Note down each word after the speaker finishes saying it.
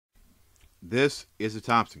This is the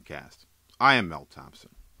Thompson Cast. I am Mel Thompson.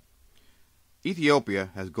 Ethiopia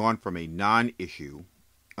has gone from a non-issue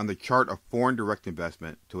on the chart of foreign direct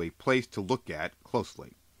investment to a place to look at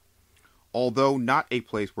closely. Although not a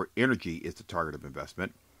place where energy is the target of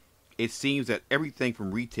investment, it seems that everything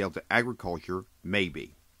from retail to agriculture may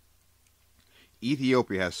be.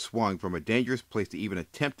 Ethiopia has swung from a dangerous place to even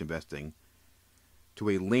attempt investing to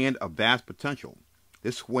a land of vast potential.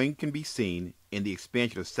 This swing can be seen in the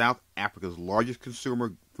expansion of South Africa's largest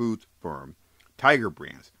consumer foods firm, Tiger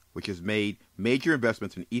Brands, which has made major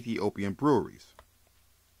investments in Ethiopian breweries.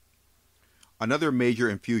 Another major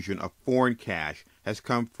infusion of foreign cash has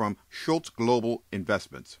come from Schultz Global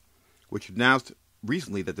Investments, which announced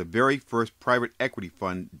recently that the very first private equity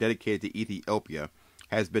fund dedicated to Ethiopia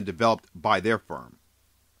has been developed by their firm.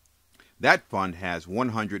 That fund has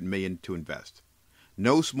 $100 million to invest,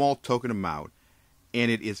 no small token amount, and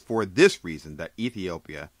it is for this reason that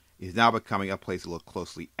Ethiopia is now becoming a place to look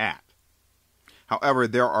closely at. However,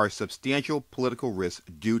 there are substantial political risks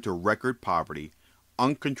due to record poverty,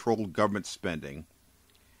 uncontrolled government spending,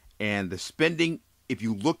 and the spending, if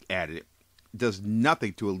you look at it, does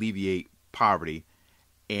nothing to alleviate poverty,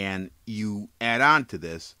 and you add on to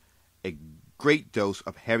this a great dose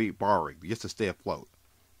of heavy borrowing just to stay afloat,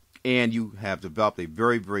 and you have developed a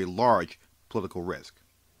very, very large political risk.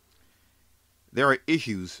 There are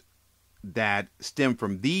issues that stem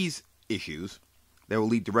from these issues that will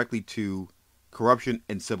lead directly to corruption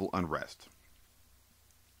and civil unrest.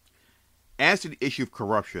 As to the issue of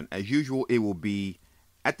corruption, as usual, it will be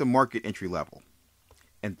at the market entry level,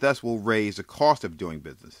 and thus will raise the cost of doing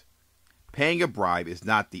business. Paying a bribe is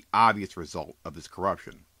not the obvious result of this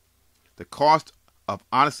corruption. The cost of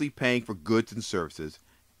honestly paying for goods and services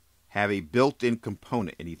have a built-in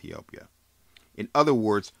component in Ethiopia. In other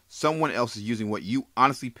words, someone else is using what you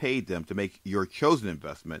honestly paid them to make your chosen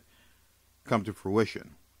investment come to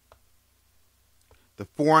fruition. The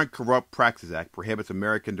Foreign Corrupt Practices Act prohibits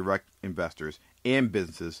American direct investors and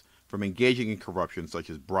businesses from engaging in corruption such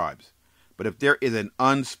as bribes. But if there is an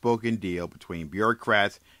unspoken deal between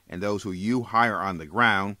bureaucrats and those who you hire on the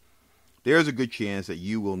ground, there is a good chance that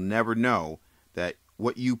you will never know that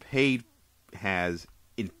what you paid has,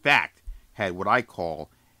 in fact, had what I call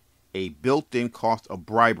a built-in cost of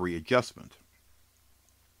bribery adjustment.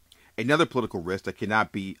 Another political risk that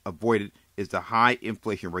cannot be avoided is the high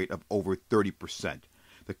inflation rate of over 30%.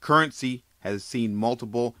 The currency has seen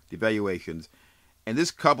multiple devaluations, and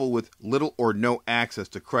this, coupled with little or no access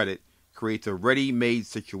to credit, creates a ready-made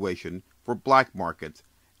situation for black markets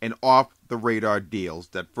and off-the-radar deals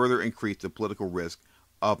that further increase the political risk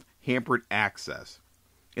of hampered access.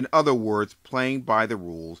 In other words, playing by the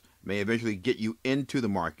rules may eventually get you into the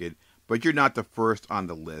market, but you're not the first on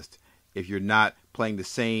the list if you're not playing the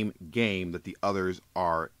same game that the others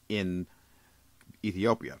are in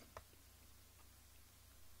Ethiopia.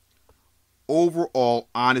 Overall,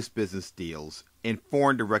 honest business deals and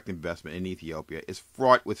foreign direct investment in Ethiopia is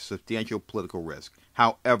fraught with substantial political risk.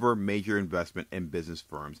 However, major investment and business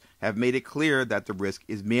firms have made it clear that the risk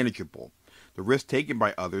is manageable. The risk taken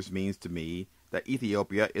by others means to me that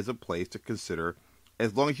Ethiopia is a place to consider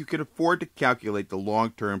as long as you can afford to calculate the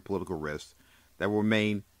long-term political risks that will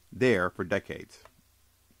remain there for decades.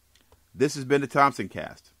 This has been the Thompson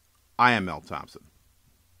Cast. I am Mel Thompson.